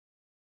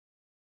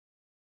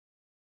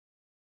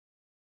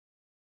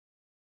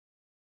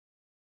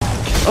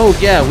Oh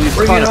yeah, we've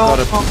Bring kind it of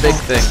got on. a big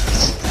thing.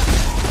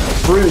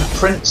 Brood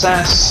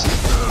Princess.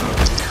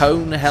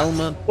 Cone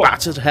helmet,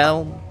 battered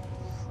helm.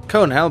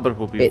 Cone helmet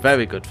will be It's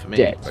very good for me.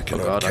 dead. Oh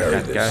cannot god, I carry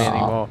can't this. carry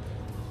anymore.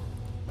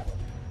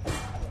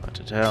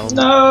 Battered helm.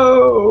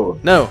 No.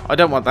 No, I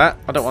don't want that.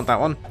 I don't want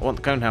that one. I want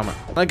the cone helmet.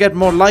 I get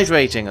more light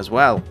rating as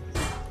well.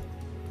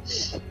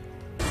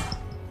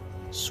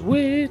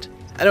 Sweet.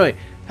 Anyway,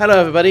 hello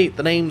everybody.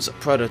 The name's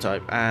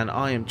Prototype, and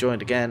I am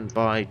joined again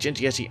by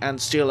Ginty Yeti and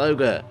Steel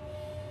Ogre.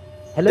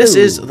 Hello. This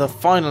is the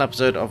final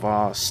episode of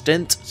our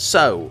stint,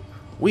 so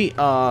we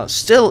are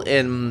still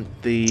in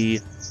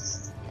the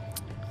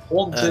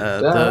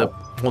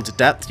haunted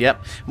depth.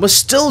 Yep, we're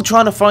still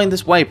trying to find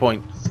this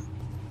waypoint.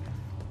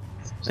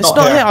 It's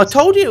not here. I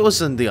told you it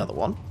was in the other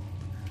one.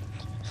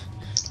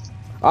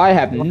 I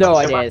have no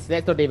idea. So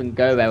let's not even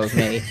go there with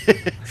me.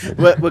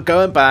 we're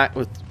going back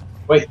with.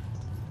 Wait.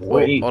 Oh,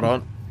 hold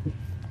on.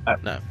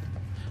 No,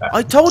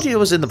 I told you it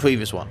was in the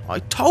previous one. I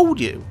told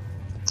you.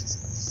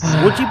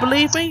 Would you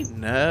believe me?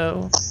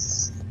 No.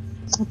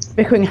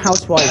 Bickering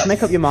housewives,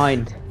 make up your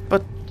mind.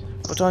 But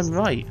I'm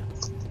right.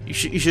 You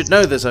should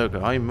know this, Ogre.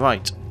 I'm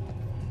right.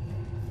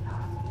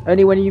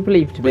 Only when you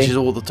believe to be. Which is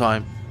all the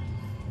time.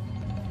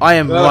 I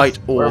am right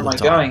all where the am I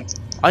time.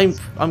 going?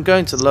 I'm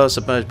going to the lower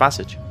submerged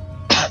passage.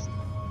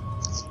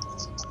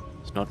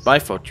 It's not my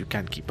fault you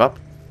can't keep up.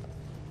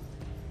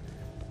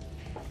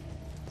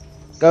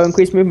 Go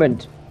increase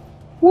movement.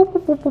 Whoop,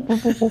 whoop, whoop, whoop,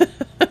 whoop, whoop.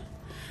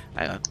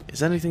 Hang on.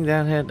 Is anything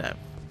down here? No.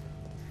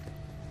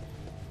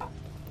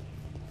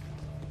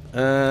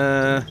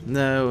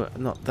 No,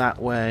 not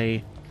that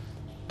way.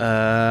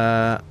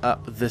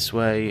 Up this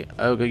way.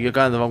 Ogre, you're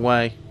going the wrong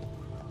way.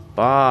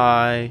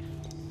 Bye.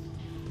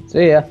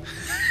 See ya.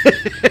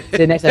 See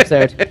you next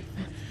episode.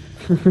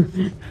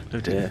 Oh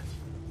dear.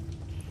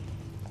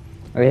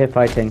 We're here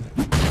fighting.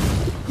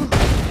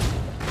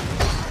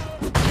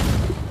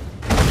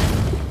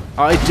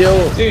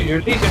 Ideal. Dude,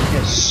 you're leading me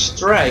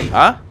astray.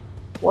 Huh?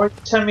 Why are you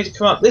telling me to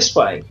come up this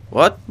way?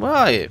 What? Where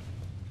are you?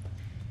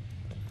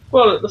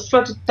 Well, at the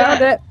flooded Found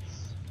depth.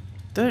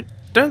 it.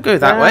 Don't go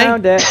that way.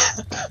 Found it.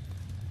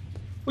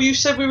 Well, you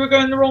said we were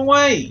going the wrong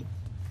way.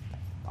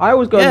 I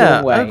was going the Yeah,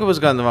 wrong way. Ogre was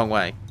going the wrong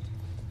way.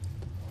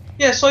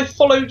 Yes, I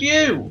followed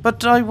you,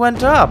 But I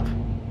went up.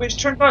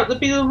 which turned out to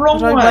be the wrong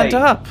But I way. went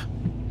up.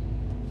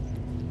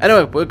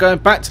 Anyway, we're going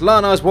back to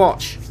Lana's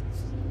watch.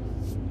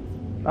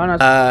 Oh,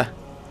 no.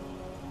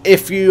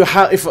 If you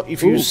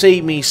Ooh.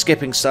 see me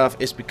skipping stuff,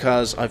 it's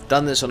because I've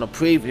done this on a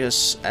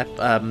previous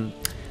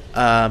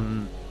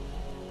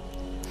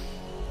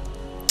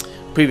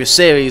previous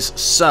series,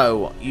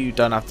 so you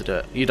don't have to do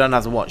it. You don't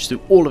have to watch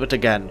through all of it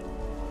again.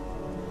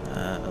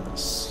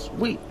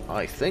 Sweet,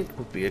 I think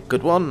would be a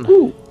good one.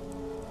 Ooh.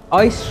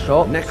 Ice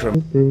shot.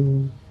 Necrom.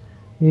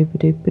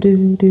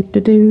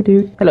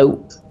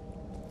 Hello.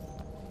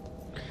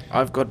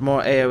 I've got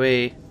more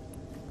AoE.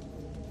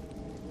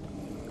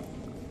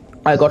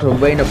 I got a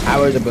rain of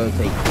arrows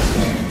ability.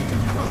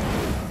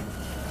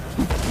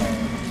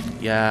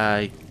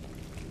 Yay.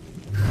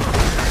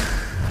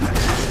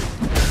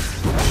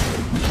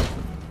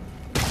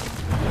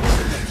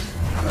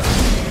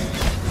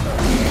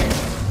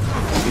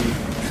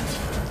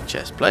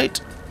 Chest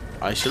plate.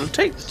 I shall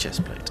take the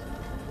chest plate.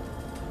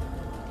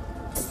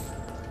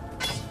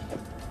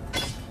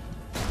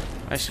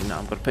 Actually, no,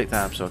 I'm going to pick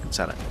that up so I can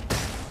sell it.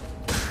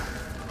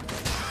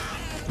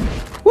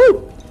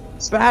 Woo!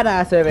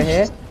 Badass over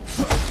here.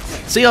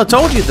 See, I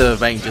told you the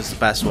range is the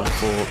best one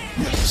for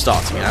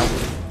starting out.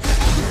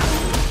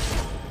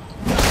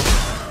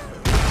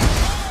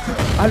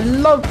 I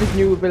love this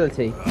new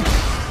ability.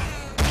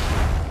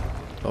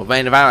 Or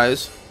rain of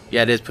arrows.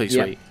 Yeah, it is pretty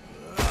Yep. sweet.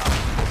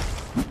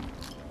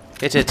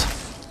 Hit it.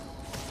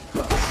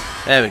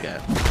 There we go.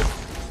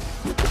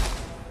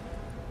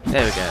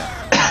 There we go.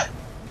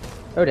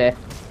 Oh dear.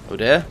 Oh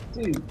dear.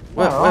 Dude,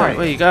 Where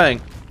are you going?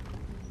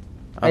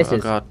 Oh, Places. oh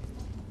god.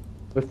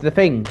 With the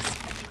things.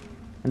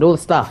 And all the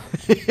stuff.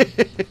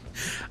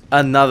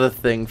 Another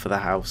thing for the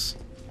house.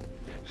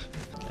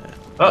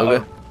 Uh-oh.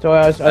 Ogre. So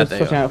I was there you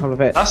sorting go. out a couple of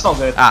bits. That's not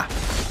good. Ah.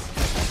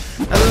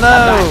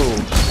 Hello.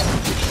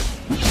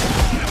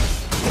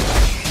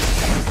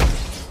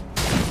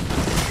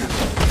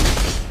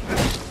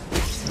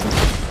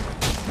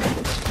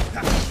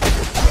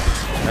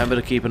 Remember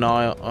to keep an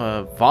eye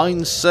on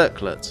Vine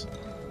Circlet.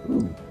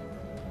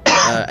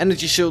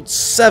 Energy Shield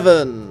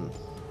 7.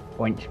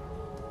 Point.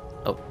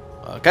 Oh,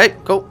 okay,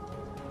 cool.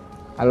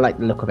 I like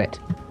the look of it.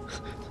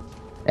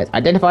 Let's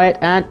identify it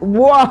and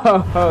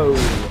whoa!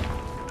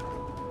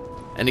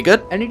 Any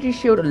good? Energy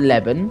shield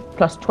 11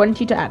 plus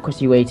 20 to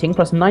accuracy rating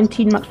plus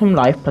 19 maximum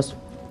life plus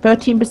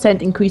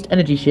 13% increased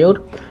energy shield,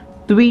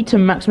 3 to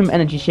maximum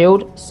energy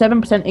shield,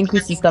 7%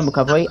 increase in stun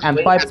recovery, and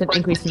 5%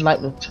 increase in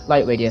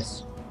light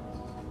radius.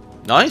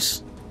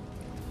 Nice.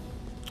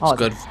 Oh, It's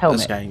good. it's a helmet.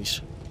 That's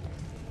changed.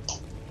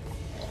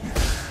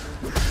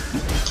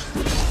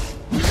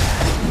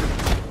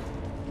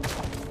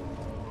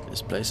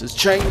 This place has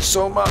changed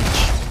so much.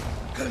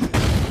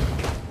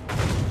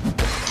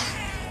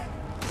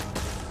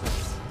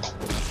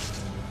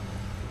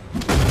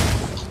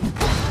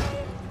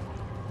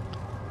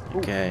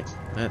 Okay,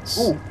 let's.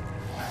 Ooh.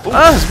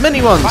 Ah, there's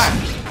many ones.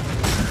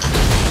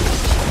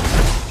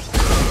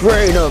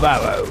 Rain of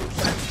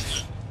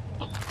arrows.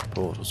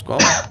 Portal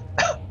squad.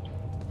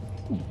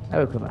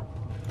 Arrow cover.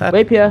 That-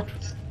 Rapier.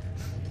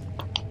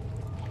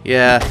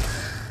 Yeah.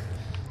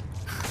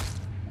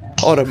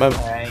 Hold on a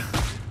moment. Okay.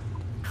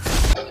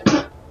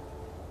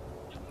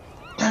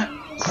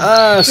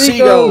 Ah,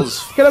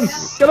 seagulls. Kill him.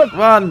 Kill him.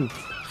 Run.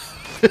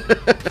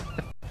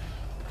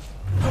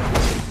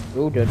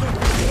 Oh, good.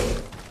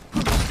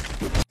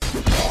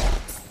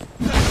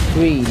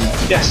 Green.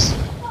 Yes.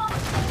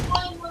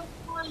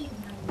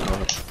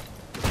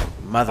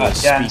 Mother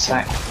is Yeah, speaking.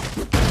 sack.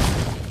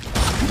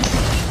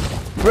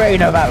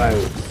 Rain of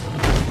arrows.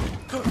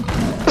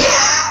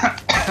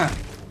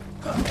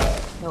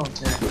 Oh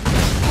dear.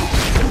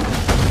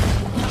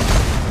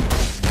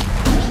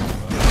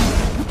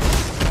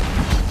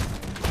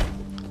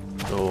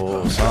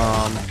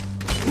 Awesome.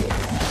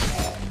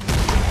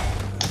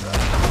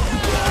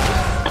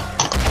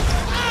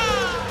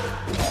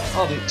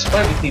 Oh, the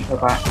exploding people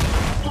are back.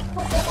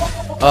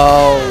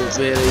 Oh,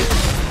 really?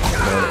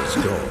 Mana's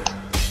gone.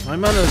 My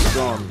mana's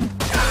gone.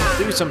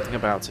 Do something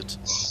about it.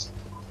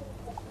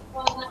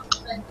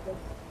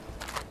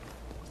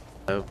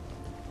 Oh.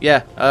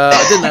 Yeah,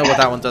 I didn't know what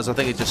that one does. I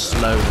think it just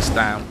slows us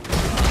down.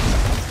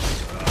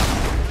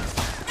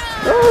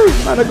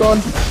 Oh, mana gone.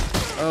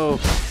 Oh,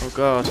 oh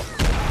god.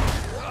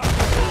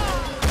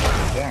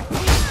 Yeah.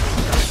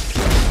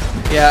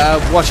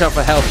 Yeah, watch out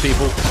for health,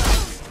 people.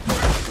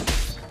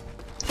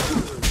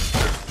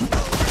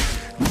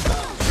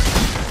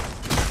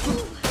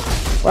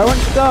 Why won't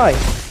you die?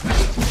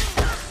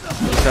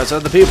 Because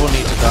other people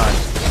need to die.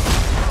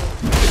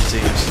 It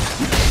seems.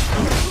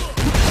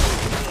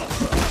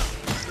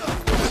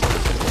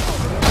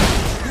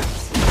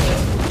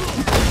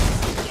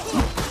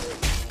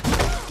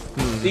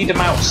 Lead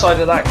them outside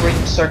of that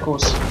green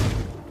circles.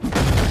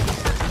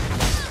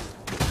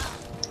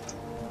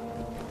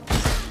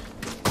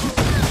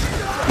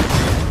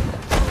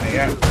 There you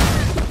go.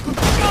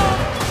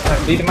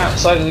 Lead them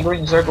outside of the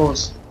green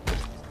circles.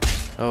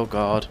 Oh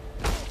god.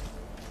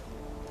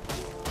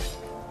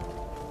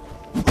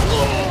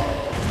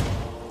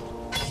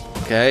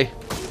 Okay.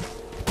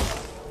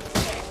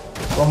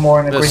 One more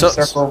in the green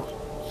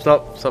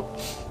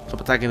Stop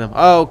attacking them.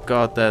 Oh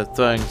god, they're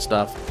throwing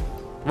stuff.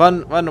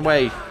 Run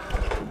away.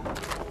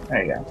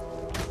 There you go.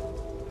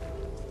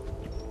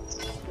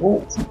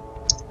 Ooh.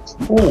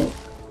 Ooh.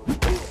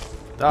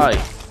 Die.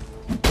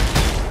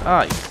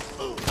 Die.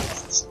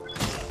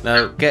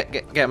 No, get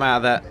him out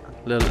of that.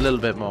 Little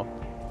bit more.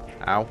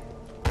 Ow.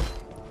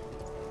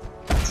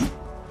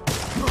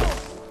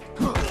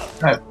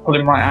 No, pull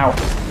him right out.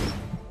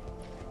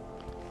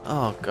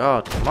 Oh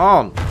god, come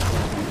on.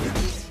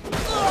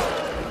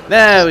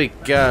 There we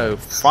go.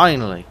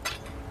 Finally.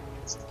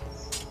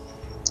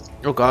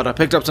 Oh god, I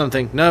picked up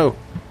something. No.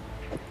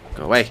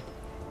 Go away.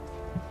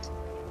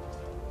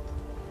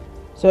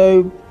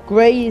 So,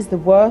 grey is the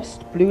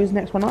worst, blue is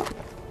next one up?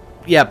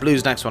 Yeah,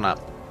 blue's next one up.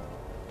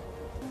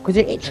 Because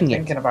you're itching it.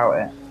 Thinking about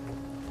it.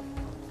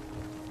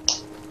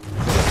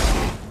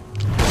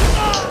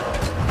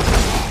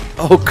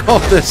 Oh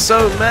god, there's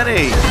so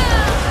many.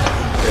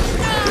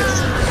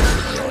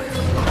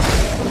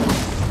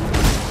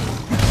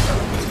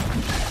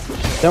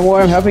 Don't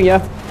worry, I'm helping you.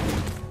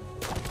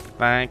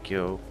 Thank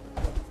you.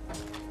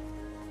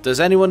 Does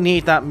anyone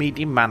need that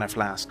medium mana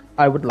flask?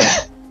 I would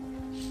like.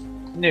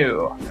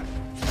 No.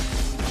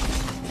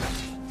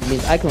 It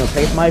means I can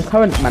replace my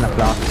current mana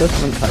flask, just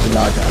something slightly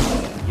larger.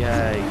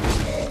 Yay.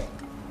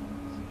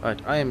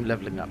 Right, I am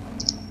leveling up.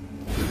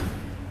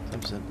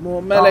 10%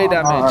 more melee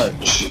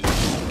damage.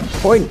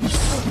 Points.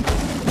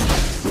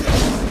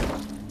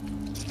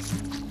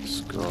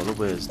 Skull of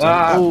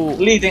wisdom. Ooh,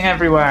 Bleeding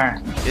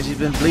everywhere. yes, he's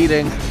been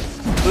bleeding.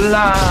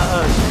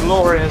 Blood.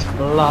 Glorious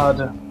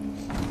blood.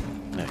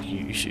 No,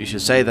 you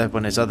should say that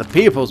when it's other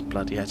people's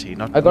blood, Yeti,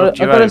 not I not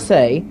your gotta own.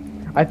 say,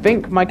 I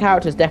think my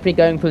character's definitely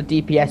going for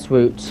the DPS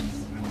route.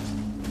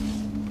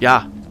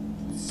 Yeah.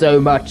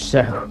 So much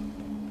so.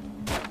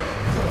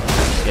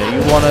 Yeah,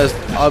 you wanna...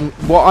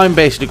 what I'm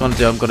basically gonna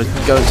do, I'm gonna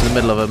go into the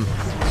middle of them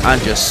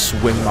and just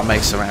swing my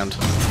mace around.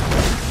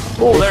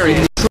 Oh, there he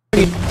is.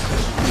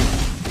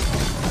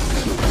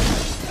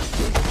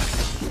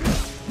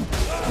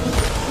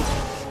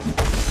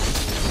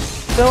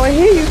 So I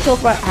hear you talk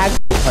about aggro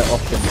quite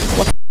often.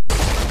 What?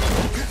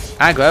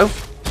 Aggro.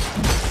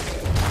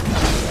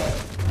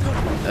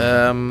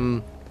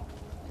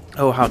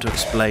 Oh, how to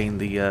explain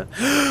the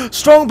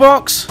strong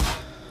box.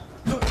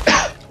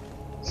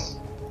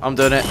 I'm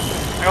doing it.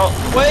 Hang on.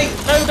 Wait,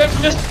 no,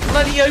 don't just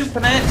bloody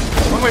open it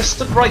when we're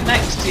stood right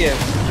next to you.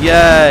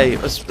 Yay!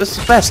 That's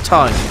the best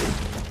time.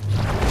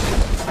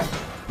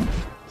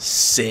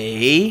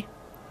 See,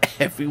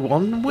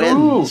 everyone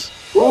wins.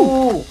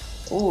 Ooh.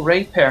 Ooh,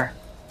 rapier.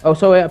 Oh,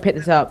 sorry, I picked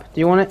this up. Do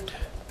you want it?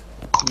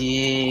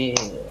 Yeah.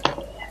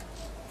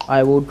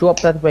 I will drop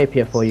that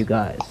rapier for you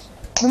guys.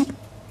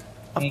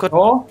 I've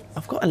Nicole?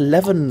 got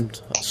 11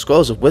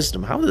 scrolls of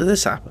wisdom. How did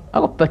this happen? I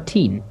got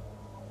 13.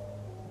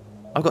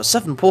 I've got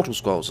 7 portal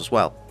scrolls as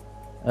well.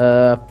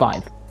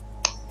 5.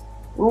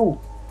 Ooh.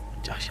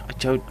 I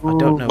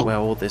don't know where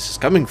all this is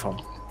coming from.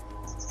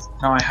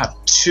 Now I have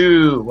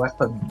 2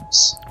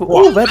 weapons. We're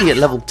already at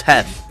level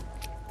 10.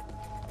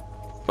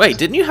 Wait,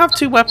 didn't you have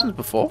 2 weapons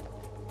before?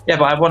 Yeah,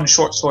 but I have 1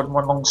 short sword and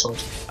 1 long sword.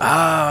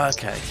 Ah,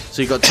 okay.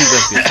 So you got 2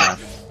 weapons now.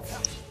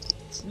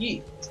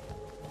 Yeet.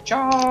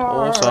 Charge!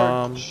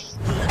 Awesome.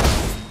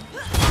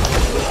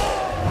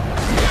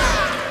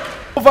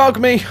 Orb of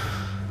Alchemy!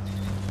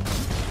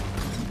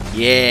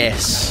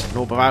 Yes! An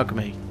Orb of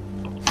Alchemy.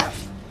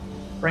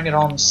 Bring it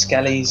on,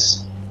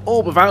 skellies.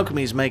 Orb of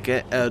Alchemies make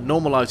it a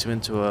normal item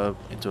into a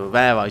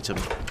rare item.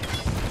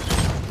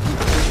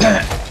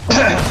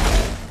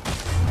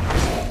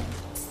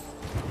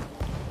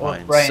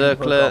 Fine, Grey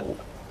circle into a it. gold.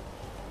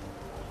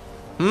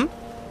 Hmm?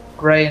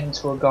 Grey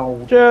into a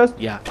gold. Just.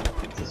 Yeah.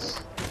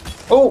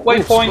 Oh,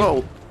 waypoint!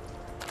 Scroll.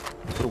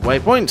 Put a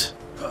waypoint.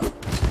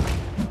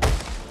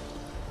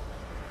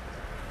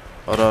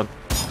 Hold on.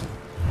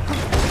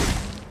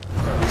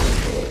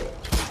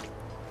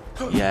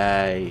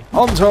 Yay.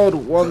 Untoward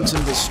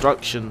wanton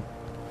destruction.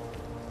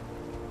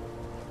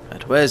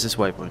 And where's this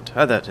waypoint?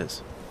 Oh, there it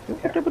is.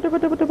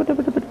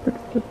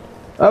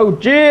 Oh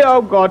gee,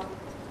 oh god.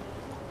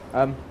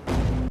 Something.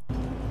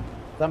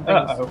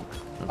 Uh-oh.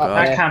 God.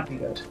 That can't be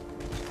good.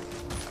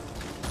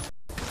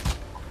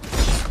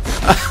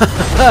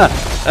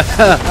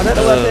 I don't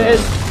know what it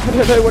is. I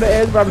don't know what it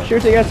is, but I'm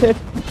shooting at it.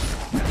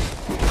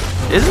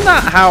 Isn't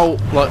that how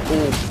like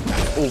all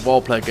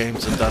roleplay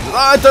games are done?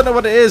 I don't know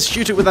what it is.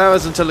 Shoot it with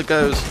arrows until it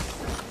goes.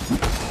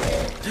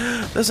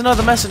 There's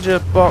another messenger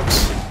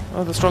box.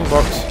 Oh, the strong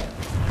box.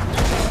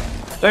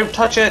 Don't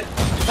touch it!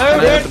 No, I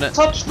open don't it?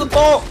 touch the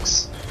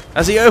box!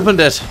 Has he opened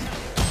it?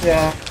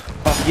 Yeah.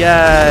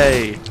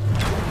 Yay!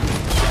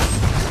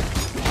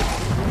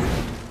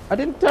 I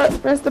didn't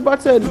press the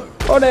button.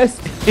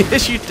 Honest.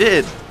 Yes, you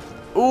did.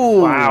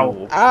 Ooh.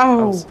 Wow.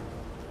 Ow.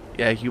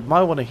 Yeah, you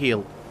might want to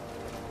heal.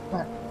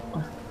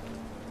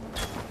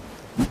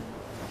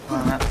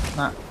 Oh,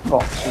 that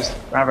box was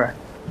rather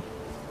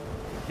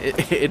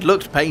It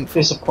looked painful.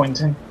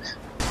 disappointing.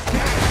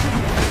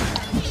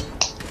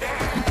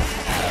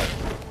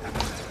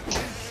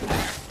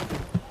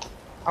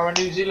 How are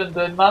New Zealand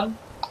doing, man?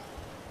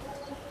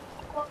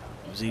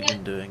 New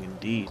Zealand doing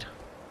indeed.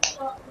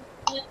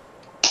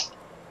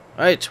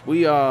 Right,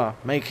 we are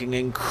making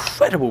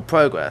incredible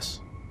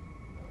progress.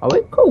 Oh,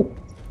 wait, cool.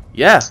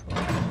 Yeah.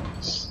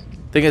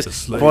 Thing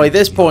is, by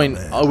this point,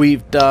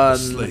 we've done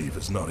slave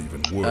is not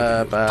even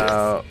worthy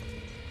about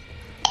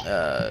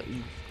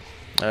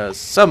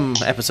some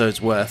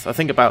episodes worth. I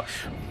think about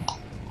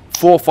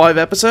 4 or 5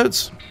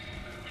 episodes.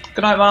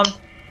 Good night, man.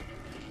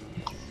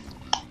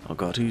 Oh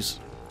god, who's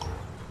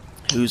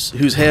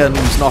here and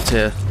who's not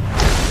here?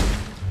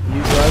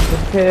 You guys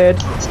are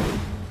scared.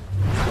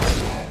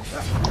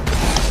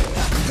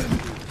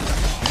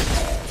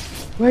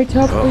 Wait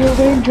up for your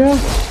ranger.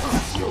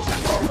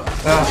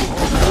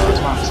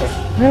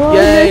 Where are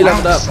Yay, you?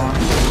 leveled up.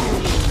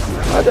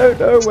 I don't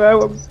know where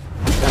I'm.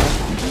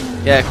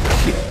 Yeah,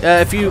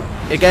 if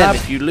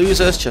you lose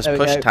us, just There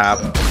we push go. tab.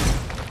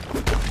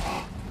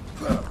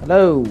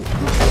 Hello.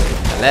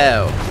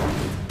 Hello.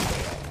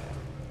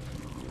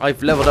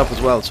 I've leveled up as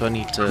well, so I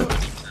need to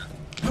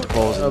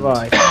pause Oh, and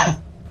bye.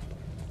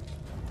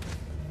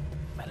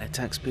 melee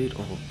attack speed.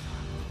 Or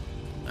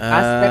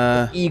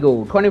Aspect of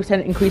Eagle.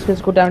 20% increased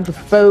physical damage to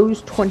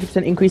foes,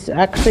 20% increase to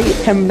accuracy,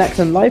 10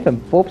 maximum life,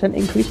 and 4%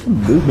 increase to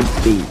movement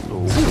speed.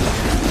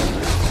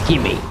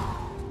 Gimme.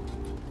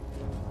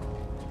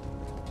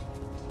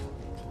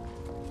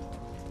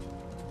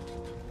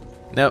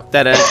 no,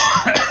 dead end.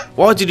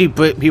 Why did you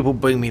people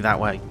bring me that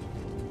way?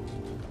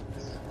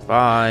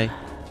 Bye.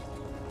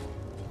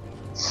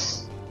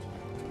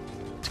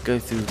 To go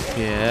through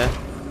here.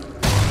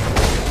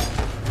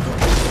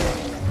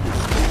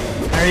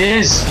 There he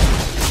is!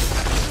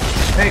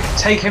 Quick,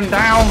 take him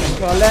down!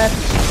 To our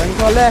left. Bring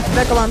to our left.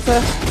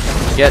 Necromancer.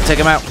 Yeah, take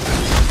him out.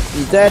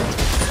 He's dead.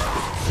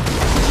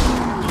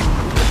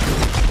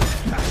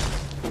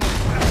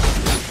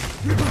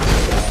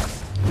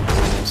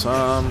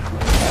 Some.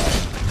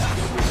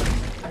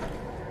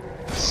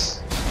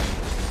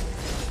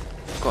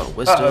 Got a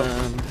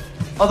wisdom.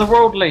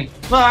 Otherworldly!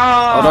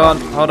 Ah!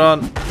 Hold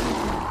on.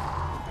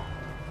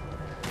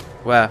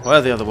 Where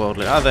are the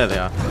otherworldly? Oh, there they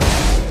are.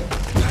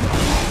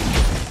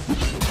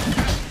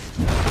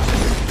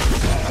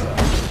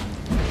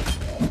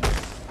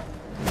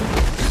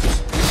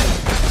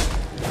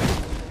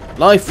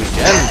 Life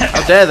regen?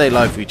 How dare they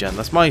life regen?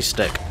 That's my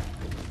stick.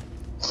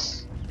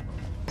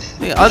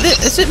 Yeah,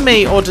 is it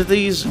me, or do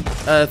these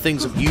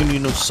things of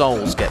Union of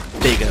Souls get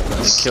bigger when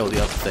we kill the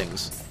other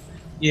things?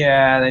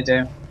 Yeah, they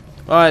do.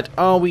 Alright,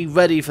 are we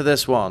ready for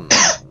this one?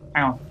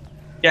 Ow.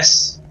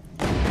 Yes.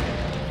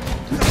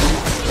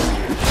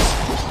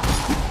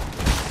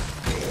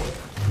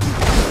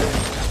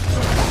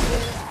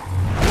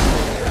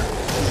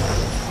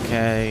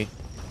 Okay.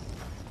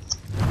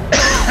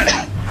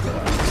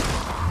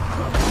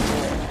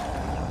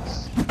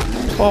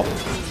 Pop.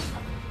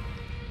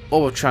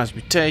 Orb of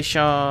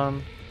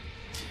Transmutation.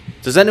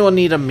 Does anyone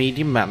need a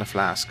medium mana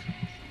flask?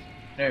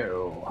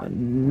 No.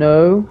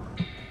 No.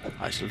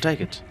 I shall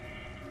take it.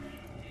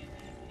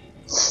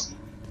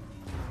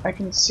 I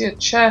can see a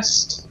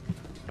chest,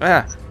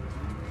 Ah,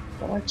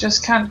 but I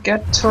just can't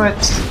get to it.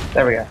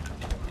 There we go.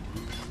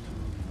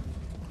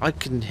 I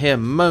can hear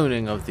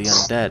moaning of the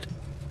undead.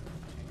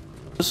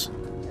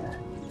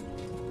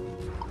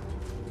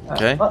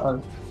 Okay.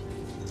 Uh-oh.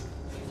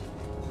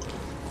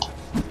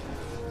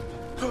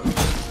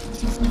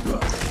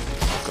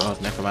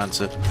 God,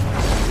 necromancer.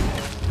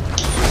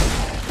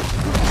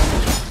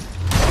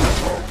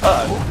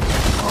 Uh-oh.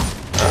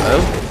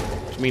 Uh-oh.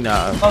 What do you mean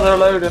no? Another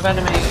load of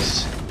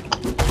enemies.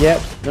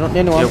 Yep, they're not the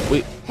only one. Yeah,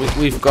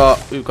 we've got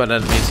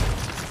enemies.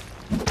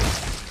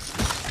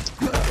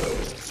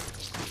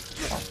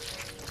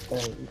 There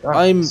we go.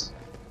 I'm,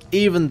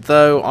 even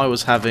though I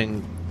was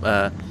having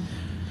oh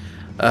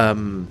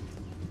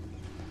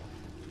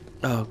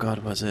god,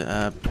 was it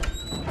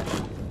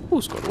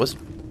who's got was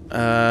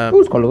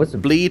Who's called a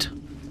wisdom? bleed?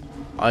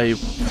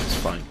 It's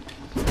fine.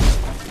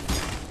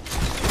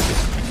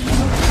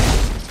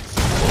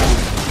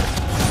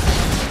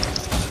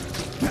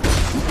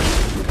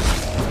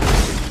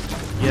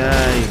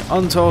 Yay!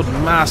 Untold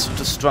mass of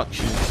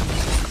destruction.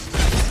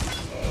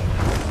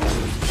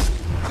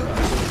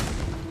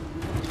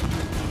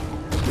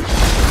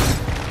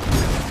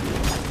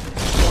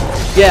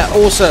 Yeah.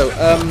 Also,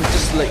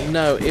 just to let you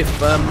know,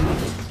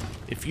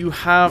 if you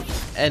have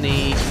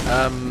any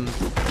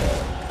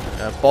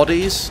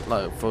bodies,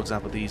 like for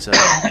example these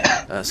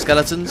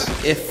skeletons,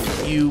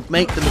 if you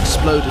make them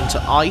explode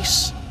into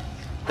ice,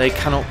 they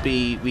cannot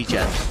be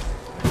regen.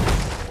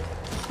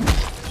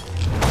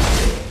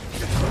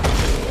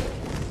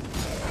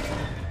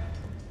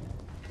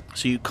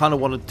 So you kind of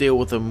want to deal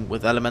with them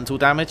with elemental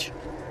damage.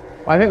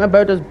 I think my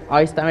bow does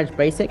ice damage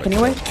basic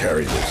anyway.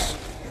 Carry this.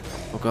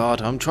 Oh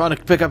god, I'm trying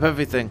to pick up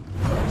everything.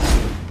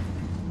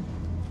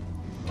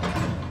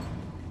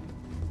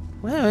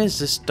 Where is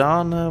this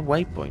darn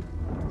waypoint?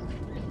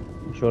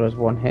 I'm sure there's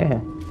one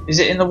here. Is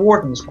it in the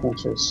warden's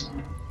quarters?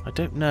 I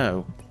don't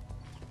know.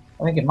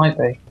 I think it might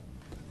be.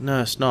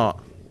 No, it's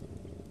not.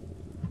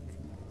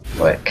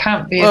 Well, it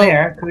can't be Well- in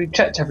here because we've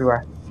checked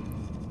everywhere.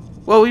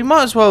 Well, we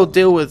might as well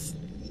deal with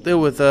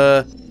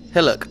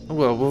Hillock.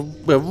 Well,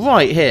 we're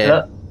right here.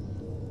 Hillock.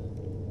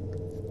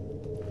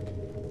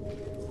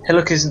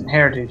 Hillock isn't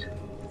here, dude.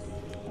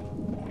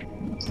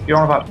 You're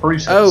on about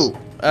Brutus. Oh,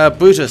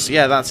 Brutus.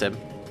 Yeah, that's him.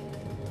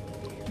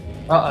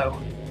 Uh-oh.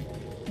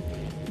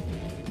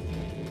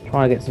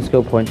 Trying to get some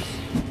skill points.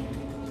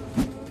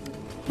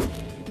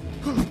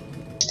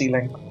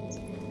 Stealing.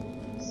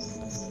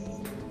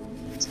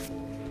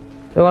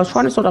 So I was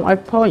trying to sort out my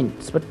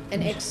points, but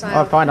An exile.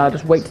 oh, fine, I'll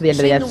just wait till the end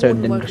of the Signal episode and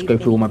warden then won't just leave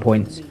go through all my any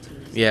points.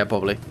 meetings. Yeah,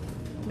 probably.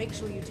 Make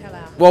sure you tell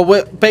our Well,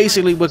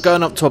 we're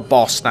going up to a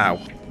boss now.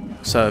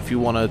 So if you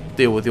want to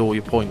deal with all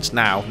your points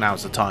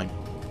now's the time.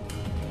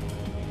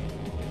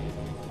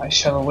 I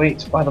shall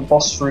await by the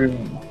boss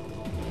room.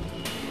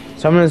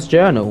 Summoner's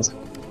Journal.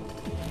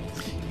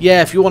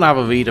 Yeah, if you want to have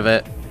a read of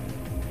it.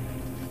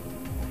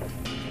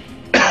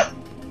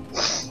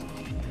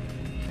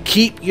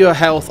 Keep your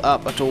health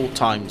up at all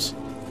times.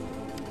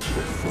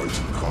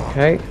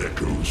 Okay.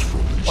 Echoes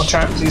from Watch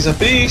out, he's a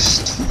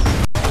beast.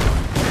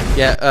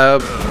 Yeah,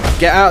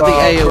 get out of the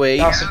AOE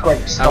That's a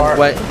great start.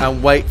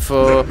 and wait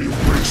for me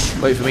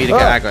to Oh,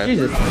 get aggro.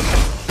 Jesus.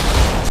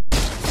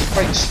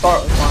 Great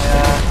start with my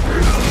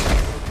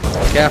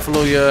Careful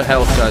all your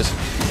health, guys.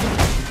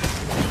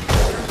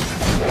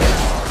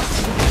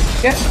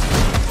 Get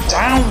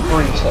down,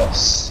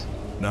 Brutus.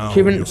 now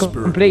Achievement your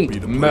spirit complete. will be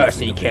the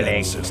Mercy blessing of the killing.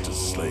 ancestors'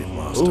 slave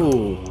master.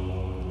 Ooh,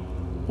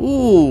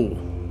 Ooh.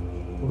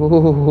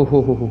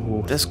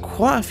 there's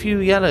quite a few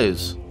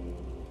yellows.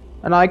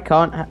 And I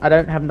don't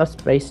have enough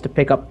space to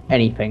pick up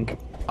anything.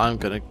 I'm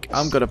gonna.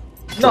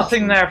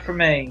 Nothing there for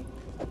me.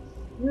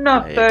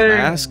 Nothing.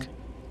 Ask.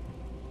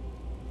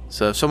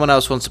 So if someone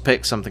else wants to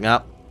pick something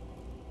up,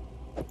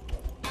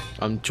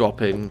 I'm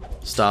dropping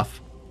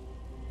stuff.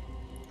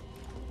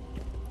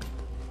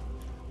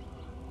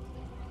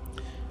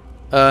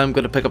 I'm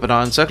gonna pick up an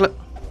iron circlet.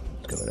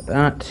 Let's go with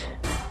that.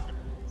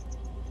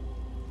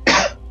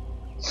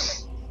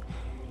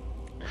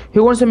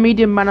 Who wants a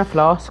medium mana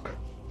flask?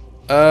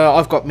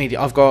 I've got media.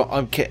 I'm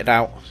kitted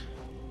out.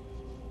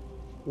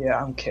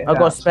 Yeah, I'm kidding. I've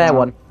got a spare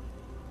one.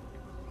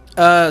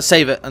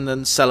 Save it and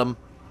then sell them.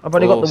 I've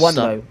only got or the one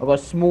stuff. though. I've got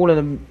a small and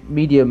a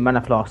medium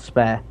mana flask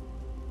spare.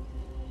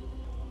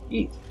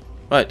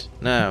 Right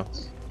now,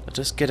 let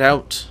us get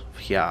out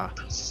here.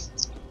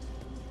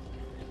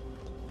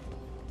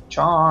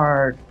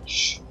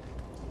 Charge.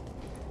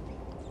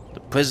 The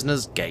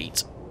prisoner's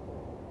gate.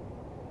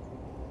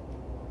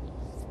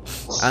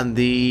 And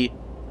the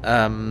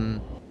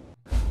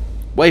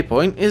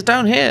waypoint is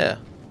down here.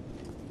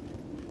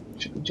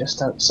 Should be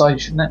just outside,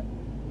 shouldn't it?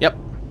 Yep.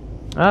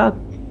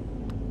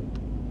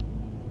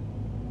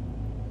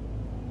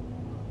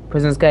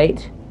 Prisoner's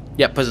Gate.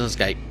 Yep, prisoner's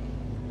gate.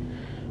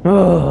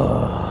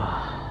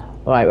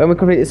 Alright, when we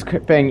complete this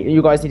thing,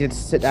 you guys need to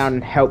sit down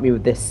and help me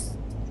with this.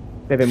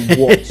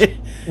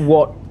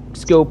 What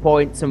skill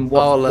points and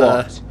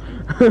what.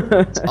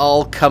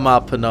 I'll come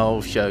up and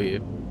I'll show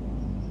you.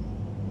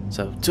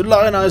 So, to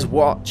Lionel's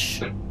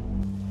watch.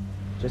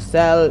 To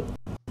sell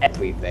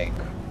everything.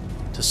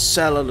 To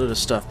sell a lot of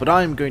stuff. But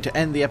I'm going to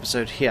end the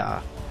episode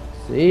here.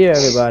 See you,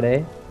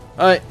 everybody.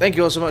 Alright, thank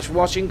you all so much for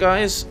watching,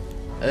 guys.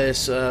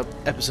 This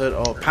episode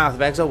of Path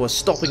of Exile. We're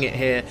stopping it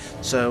here.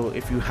 So,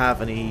 if you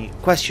have any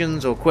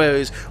questions or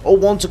queries, or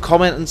want to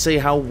comment and see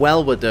how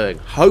well we're doing,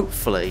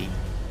 hopefully,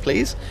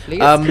 please.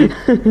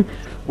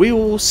 We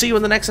will see you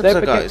in the next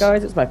episode, Don't forget,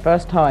 guys, it's my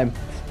first time.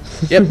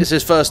 Yep, it's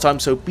his first time,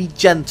 so be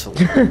gentle.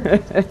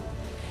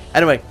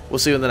 Anyway, we'll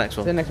see you in the next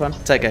one. See you in the next one.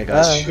 Take care,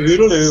 guys.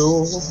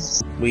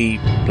 Toodaloo. We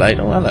played.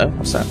 Oh, hello.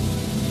 What's that?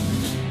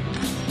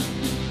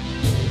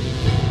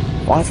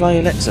 Firefly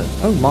elixir.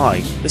 Oh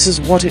my! This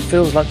is what it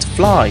feels like to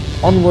fly.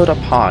 Onward up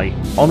high.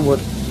 Onward.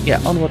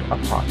 Yeah, onward up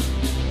high.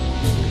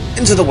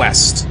 Into the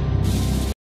west.